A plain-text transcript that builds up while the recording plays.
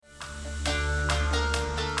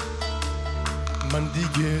من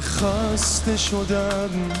دیگه خسته شدم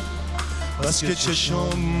بس که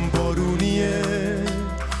چشام بارونیه،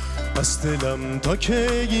 بس دلم تا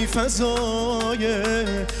کی فضای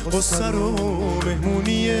غصه رو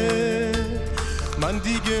مهمونیه. من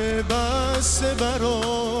دیگه بس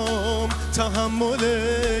برام تحمل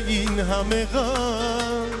این همه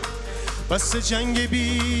غم، بس جنگ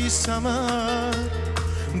بی ثمر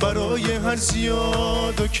برای هر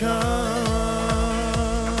زیاد و کم.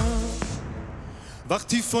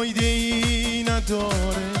 وقتی فایده ای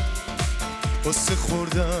نداره واسه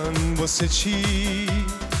خوردن واسه چی،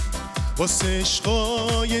 واسه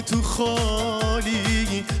عشقای تو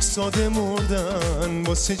خالی ساده مردن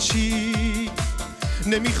واسه چی.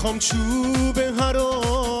 نمیخوام چوب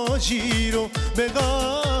حراجی رو به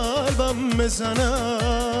قلبم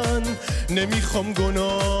بزنن، نمیخوام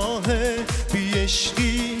گناه بی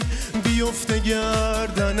عشقی بیفته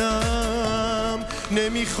گردنم،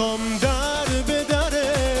 نمیخوام در به در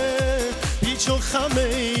پیچ و خم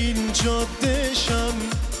این جاده شم،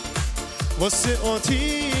 واسه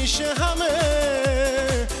آتیش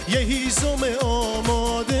همه یه هیزم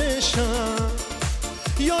آماده شم،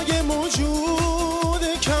 یا یه موجود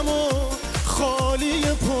کم و خالی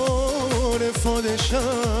پر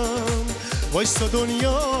فادشم. وایستا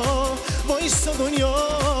دنیا وایستا دنیا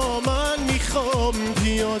من میخوام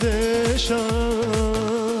پیاده شم.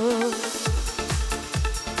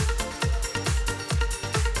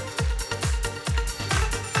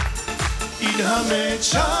 این همه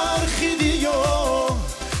چرخیدی و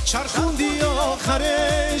چرخوندی آخر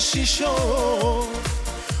شیشو،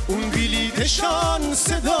 اون بلیدشان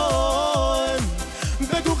صدایم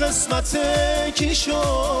بگو قسمت کی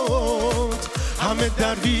شد. همه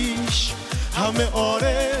درویش همه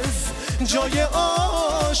عارف جای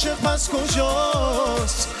عاشق پس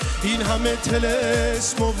کجاست؟ این همه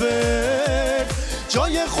طلسم و ورد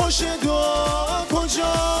جای خوش دعا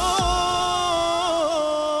کجاست؟